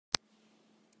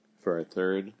For our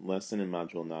third lesson in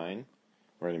Module 9,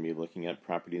 we're going to be looking at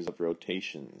properties of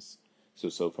rotations.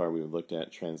 So far we've looked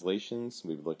at translations,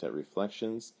 we've looked at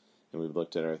reflections, and we've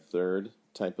looked at our third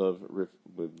type of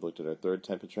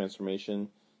transformation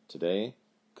today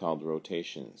called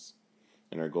rotations.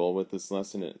 And our goal with this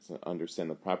lesson is to understand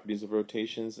the properties of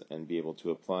rotations and be able to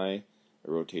apply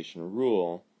a rotation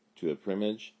rule to a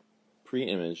preimage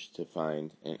to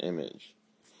find an image.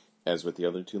 As with the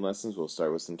other two lessons, we'll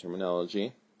start with some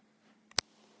terminology.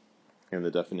 And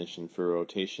the definition for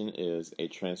rotation is a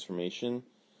transformation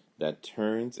that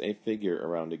turns a figure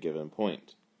around a given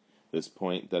point. This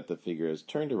point that the figure is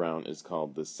turned around is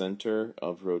called the center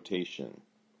of rotation.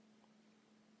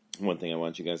 One thing I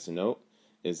want you guys to note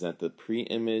is that the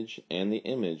preimage and the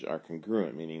image are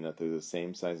congruent, meaning that they're the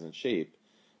same size and shape,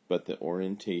 but the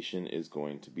orientation is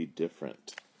going to be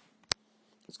different.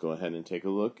 Let's go ahead and take a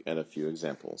look at a few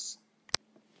examples.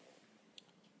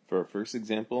 For our first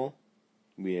example,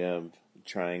 we have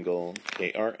triangle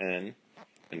KRN,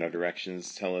 and our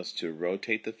directions tell us to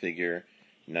rotate the figure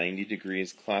 90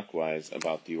 degrees clockwise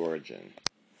about the origin.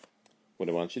 What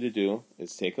I want you to do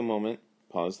is take a moment,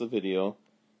 pause the video,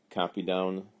 copy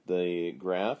down the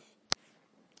graph,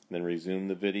 then resume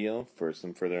the video for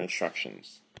some further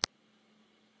instructions.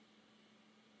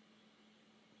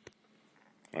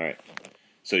 Alright,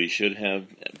 so you should have,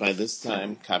 by this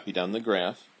time, copied down the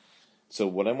graph. So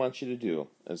what I want you to do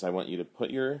is I want you to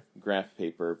put your graph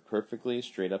paper perfectly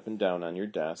straight up and down on your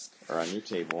desk or on your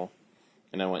table,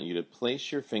 and I want you to place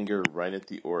your finger right at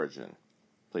the origin.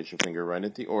 Place your finger right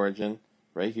at the origin,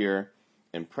 right here,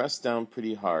 and press down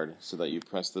pretty hard so that you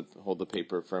hold the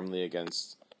paper firmly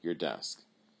against your desk.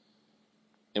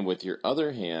 And with your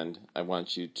other hand, I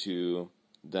want you to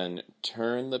then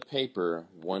turn the paper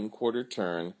 1/4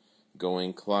 turn,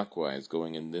 going clockwise,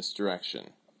 going in this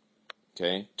direction.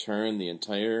 Okay, turn the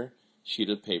entire sheet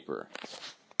of paper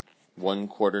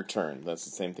 1/4 turn. That's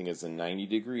the same thing as a 90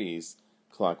 degrees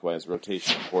clockwise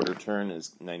rotation. Quarter turn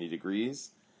is 90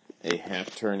 degrees, a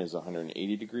half turn is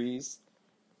 180 degrees,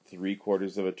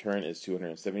 3/4 of a turn is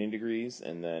 270 degrees,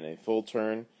 and then a full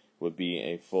turn would be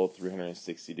a full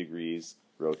 360 degrees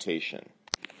rotation.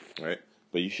 All right,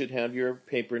 but you should have your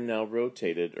paper now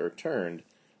rotated or turned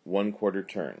 1/4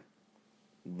 turn.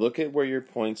 Look at where your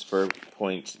points for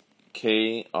point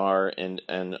K, R, and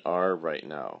N are right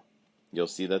now. You'll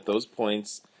see that those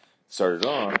points started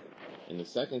off in the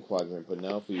second quadrant, but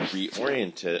now if we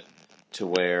reorient it to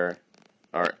where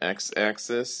our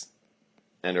x-axis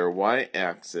and our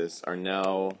y-axis are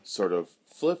now sort of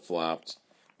flip-flopped,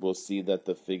 we'll see that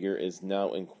the figure is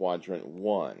now in quadrant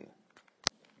 1.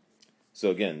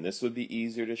 So again, this would be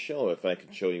easier to show if I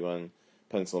could show you on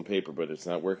pencil and paper, but it's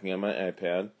not working on my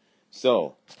iPad.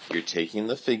 So you're taking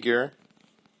the figure,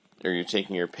 or you're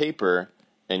taking your paper,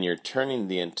 and you're turning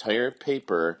the entire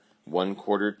paper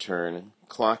 1/4 turn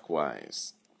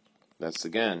clockwise. That's,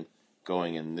 again,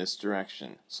 going in this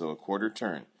direction. So a 1/4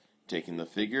 turn. Taking the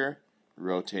figure,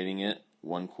 rotating it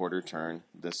 1/4 turn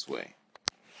this way.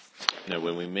 Now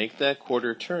when we make that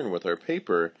 1/4 turn with our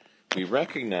paper, we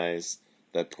recognize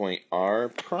that point R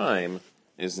prime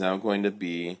is now going to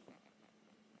be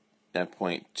at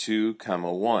point 2,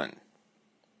 1.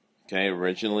 Okay,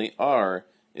 originally R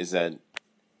is at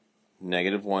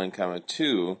 -1,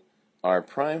 2. R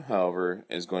prime, however,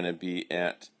 is going to be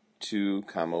at 2,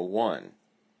 1.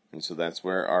 And so that's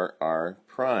where our R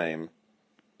prime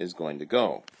is going to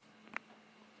go.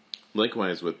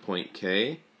 Likewise with point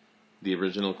K, the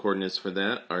original coordinates for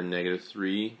that are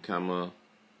 -3,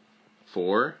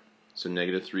 4. So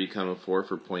 -3, 4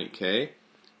 for point K.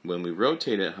 When we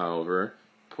rotate it, however,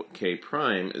 K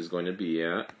prime is going to be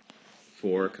at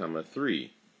 4,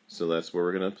 3. So that's where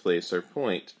we're going to place our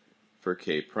point for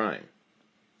K prime.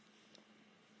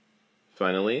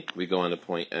 Finally, we go on to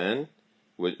point N,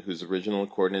 whose original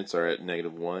coordinates are at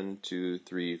 -1, 2,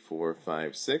 3, 4,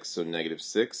 5, 6. So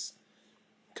 -6,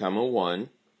 1.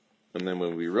 And then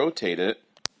when we rotate it,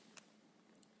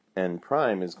 N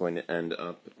prime is going to end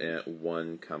up at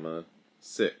 1,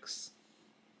 6.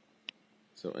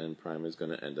 So N prime is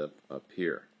going to end up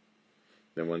here.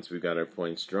 Then once we've got our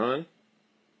points drawn,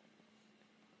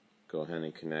 go ahead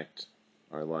and connect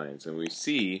our lines. And we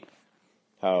see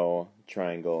how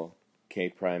triangle K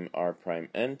prime, R prime,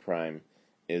 N prime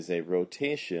is a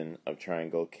rotation of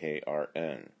triangle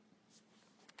KRN.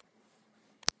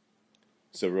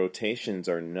 So rotations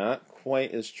are not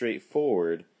quite as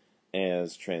straightforward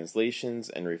as translations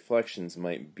and reflections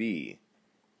might be.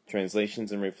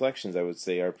 Translations and reflections, I would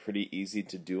say, are pretty easy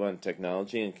to do on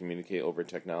technology and communicate over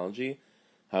technology.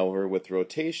 However, with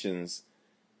rotations,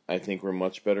 I think we're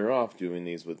much better off doing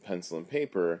these with pencil and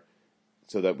paper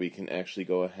so that we can actually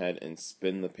go ahead and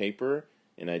spin the paper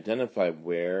and identify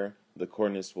where the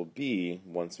coordinates will be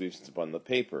once we've spun the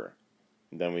paper.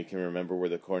 Then we can remember where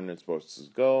the coordinates are supposed to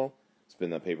go,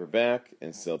 spin the paper back,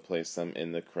 and still place them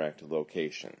in the correct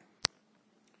location.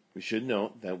 We should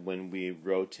note that when we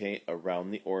rotate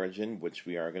around the origin, which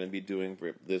we are going to be doing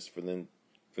for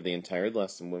the entire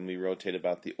lesson, when we rotate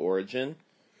about the origin,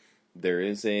 there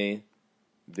is a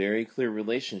very clear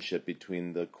relationship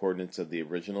between the coordinates of the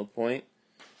original point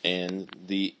and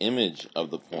the image of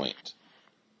the point.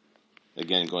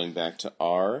 Again, going back to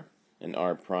r and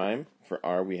r prime, for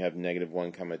r we have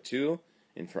 -1, 2,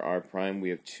 and for r prime we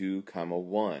have 2,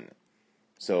 1.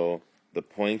 So the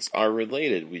points are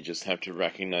related, we just have to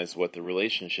recognize what the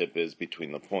relationship is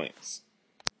between the points.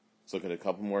 Let's look at a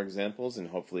couple more examples and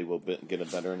hopefully we'll get a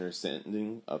better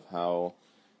understanding of how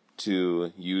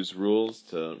to use rules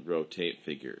to rotate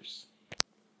figures.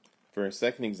 For our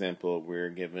second example, we're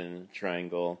given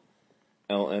triangle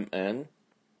LMN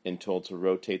and told to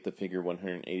rotate the figure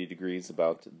 180 degrees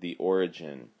about the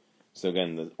origin. So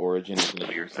again, the origin is going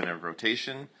to be our center of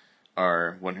rotation.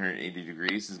 Our 180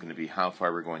 degrees is going to be how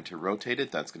far we're going to rotate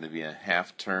it. That's going to be a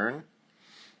half turn.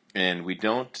 And we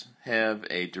don't have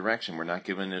a direction. We're not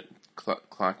given it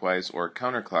clockwise or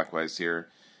counterclockwise here,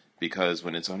 because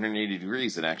when it's 180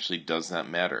 degrees, it actually does not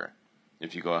matter.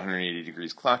 If you go 180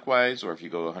 degrees clockwise or if you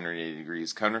go 180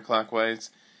 degrees counterclockwise,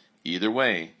 either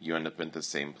way, you end up in the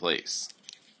same place.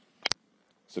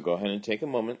 So go ahead and take a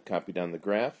moment, copy down the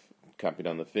graph, copy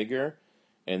down the figure,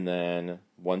 and then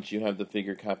once you have the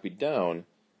figure copied down,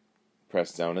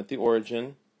 press down at the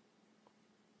origin,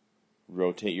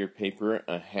 rotate your paper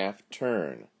a half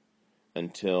turn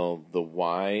until the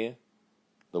y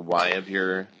of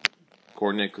your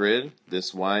coordinate grid,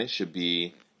 this y should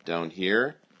be down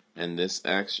here, and this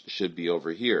x should be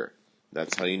over here.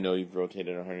 That's how you know you've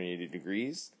rotated 180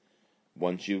 degrees.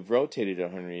 Once you've rotated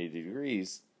 180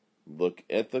 degrees, look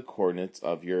at the coordinates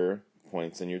of your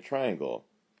points in your triangle.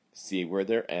 See where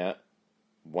they're at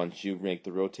once you make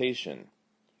the rotation.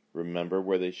 Remember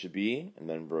where they should be, and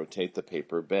then rotate the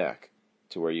paper back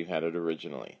to where you had it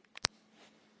originally.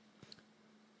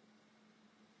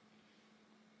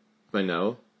 By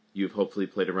now, you've hopefully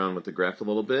played around with the graph a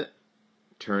little bit.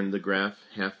 Turn the graph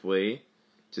halfway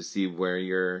to see where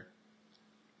your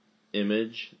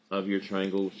image of your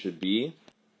triangle should be.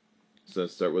 So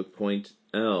let's start with point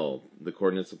L. The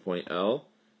coordinates of point L,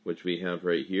 which we have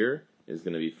right here, is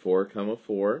going to be 4,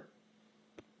 4.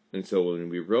 And so when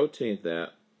we rotate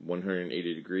that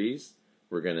 180 degrees,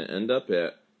 we're going to end up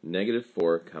at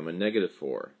 -4,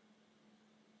 -4.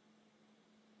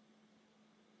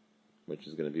 Which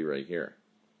is going to be right here.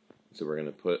 So we're going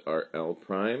to put our L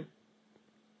prime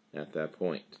at that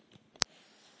point.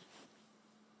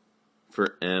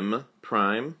 For M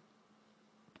prime,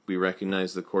 we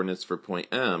recognize the coordinates for point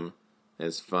M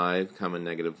as 5,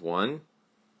 -1.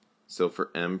 So for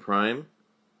M prime,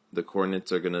 the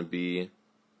coordinates are going to be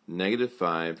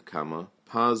 -5,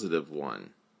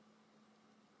 +1.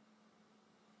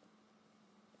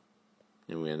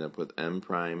 And we end up with M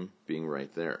prime being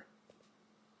right there.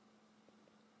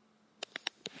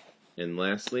 And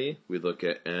lastly, we look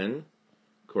at N.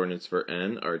 Coordinates for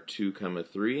N are 2,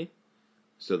 3.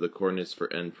 So the coordinates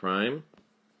for N prime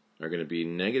are going to be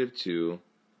 -2,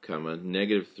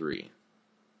 -3.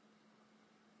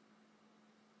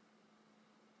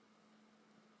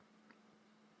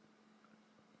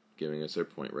 Giving us our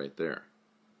point right there.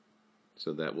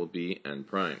 So that will be N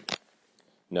prime.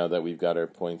 Now that we've got our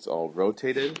points all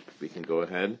rotated, we can go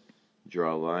ahead,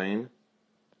 draw a line,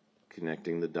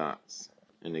 connecting the dots.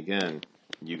 And again,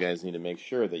 you guys need to make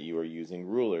sure that you are using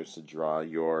rulers to draw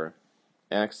your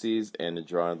axes and to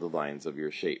draw the lines of your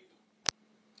shape.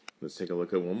 Let's take a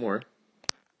look at one more.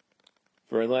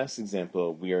 For our last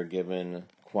example, we are given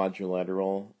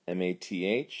quadrilateral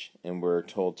MATH, and we're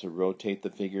told to rotate the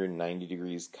figure 90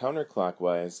 degrees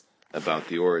counterclockwise about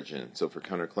the origin. So for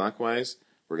counterclockwise,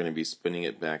 we're going to be spinning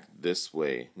it back this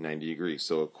way, 90 degrees.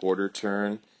 So a quarter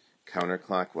turn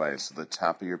counterclockwise. So the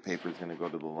top of your paper is going to go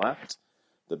to the left.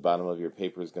 The bottom of your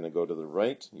paper is going to go to the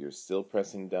right. You're still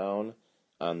pressing down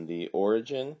on the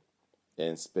origin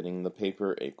and spinning the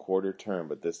paper a quarter turn,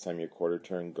 but this time your quarter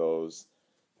turn goes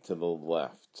to the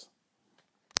left.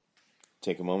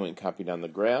 Take a moment and copy down the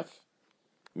graph,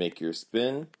 make your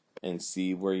spin, and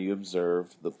see where you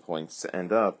observe the points to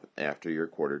end up after your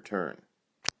quarter turn.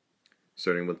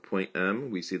 Starting with point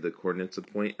M, we see the coordinates of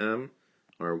point M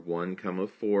are 1,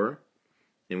 4.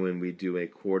 And when we do a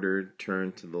quarter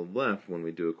turn to the left, when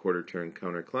we do a quarter turn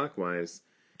counterclockwise,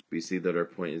 we see that our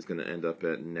point is going to end up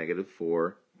at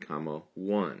 -4,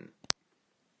 1.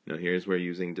 Now here's where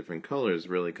using different colors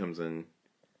really comes in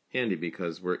handy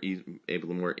because we're able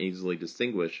to more easily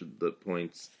distinguish the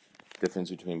difference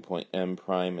between point M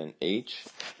prime and H.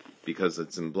 Because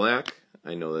it's in black,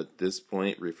 I know that this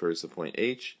point refers to point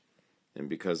H, and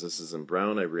because this is in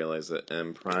brown, I realize that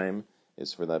M prime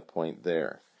is for that point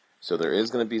there. So there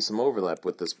is going to be some overlap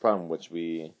with this problem, which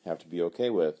we have to be okay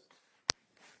with,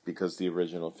 because the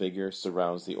original figure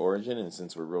surrounds the origin, and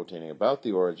since we're rotating about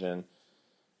the origin,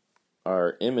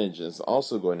 our image is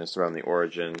also going to surround the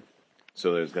origin,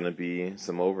 so there's going to be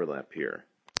some overlap here.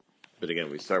 But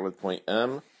again, we start with point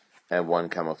M at 1,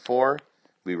 4.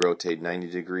 We rotate 90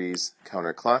 degrees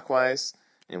counterclockwise,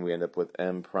 and we end up with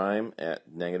M prime at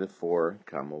 -4,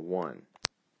 1.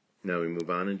 Now we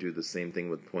move on and do the same thing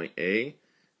with point A.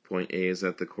 Point A is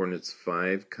at the coordinates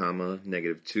 5,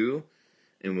 -2,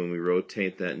 and when we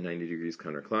rotate that 90 degrees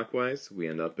counterclockwise, we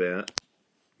end up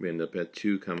at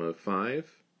 2,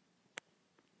 5.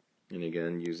 And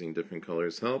again, using different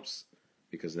colors helps,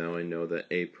 because now I know that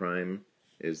A prime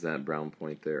is that brown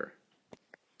point there.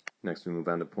 Next we move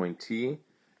on to point T.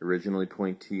 Originally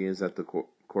point T is at the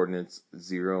coordinates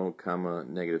 0,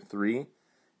 -3,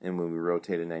 and when we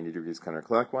rotate it 90 degrees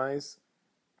counterclockwise,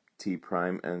 T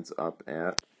prime ends up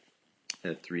at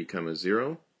 3,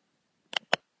 0,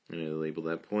 and I label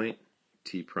that point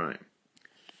T prime.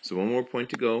 So one more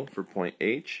point to go for point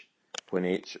H. Point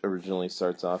H originally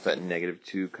starts off at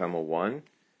 -2, 1,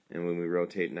 and when we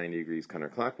rotate 90 degrees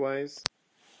counterclockwise,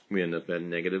 we end up at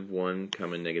 -1,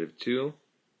 -2.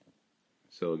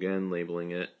 So again,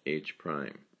 labeling it H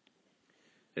prime.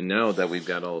 And now that we've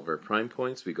got all of our prime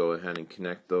points, we go ahead and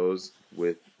connect those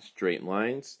with straight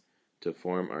lines to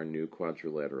form our new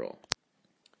quadrilateral,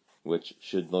 which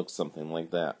should look something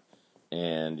like that.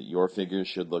 And your figures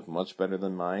should look much better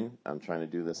than mine. I'm trying to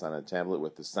do this on a tablet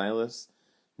with the stylus.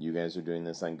 You guys are doing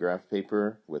this on graph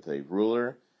paper with a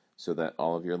ruler, so that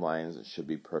all of your lines should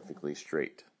be perfectly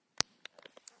straight.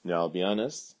 Now, I'll be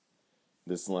honest,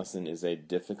 this lesson is a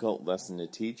difficult lesson to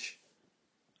teach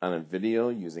on a video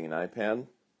using an iPad.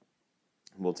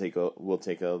 We'll take a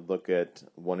look at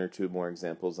 1 or 2 more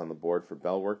examples on the board for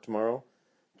bell work tomorrow,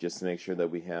 just to make sure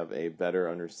that we have a better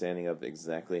understanding of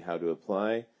exactly how to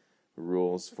apply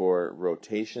rules for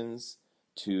rotations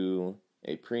to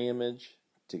a preimage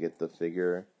to get the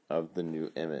figure of the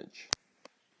new image.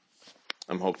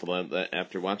 I'm hopeful that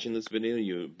after watching this video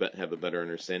you have a better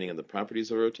understanding of the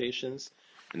properties of rotations,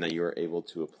 and that you are able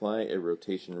to apply a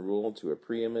rotation rule to a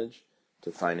preimage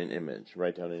to find an image.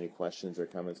 Write down any questions or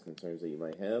comments, concerns that you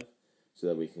might have, so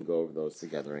that we can go over those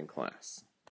together in class.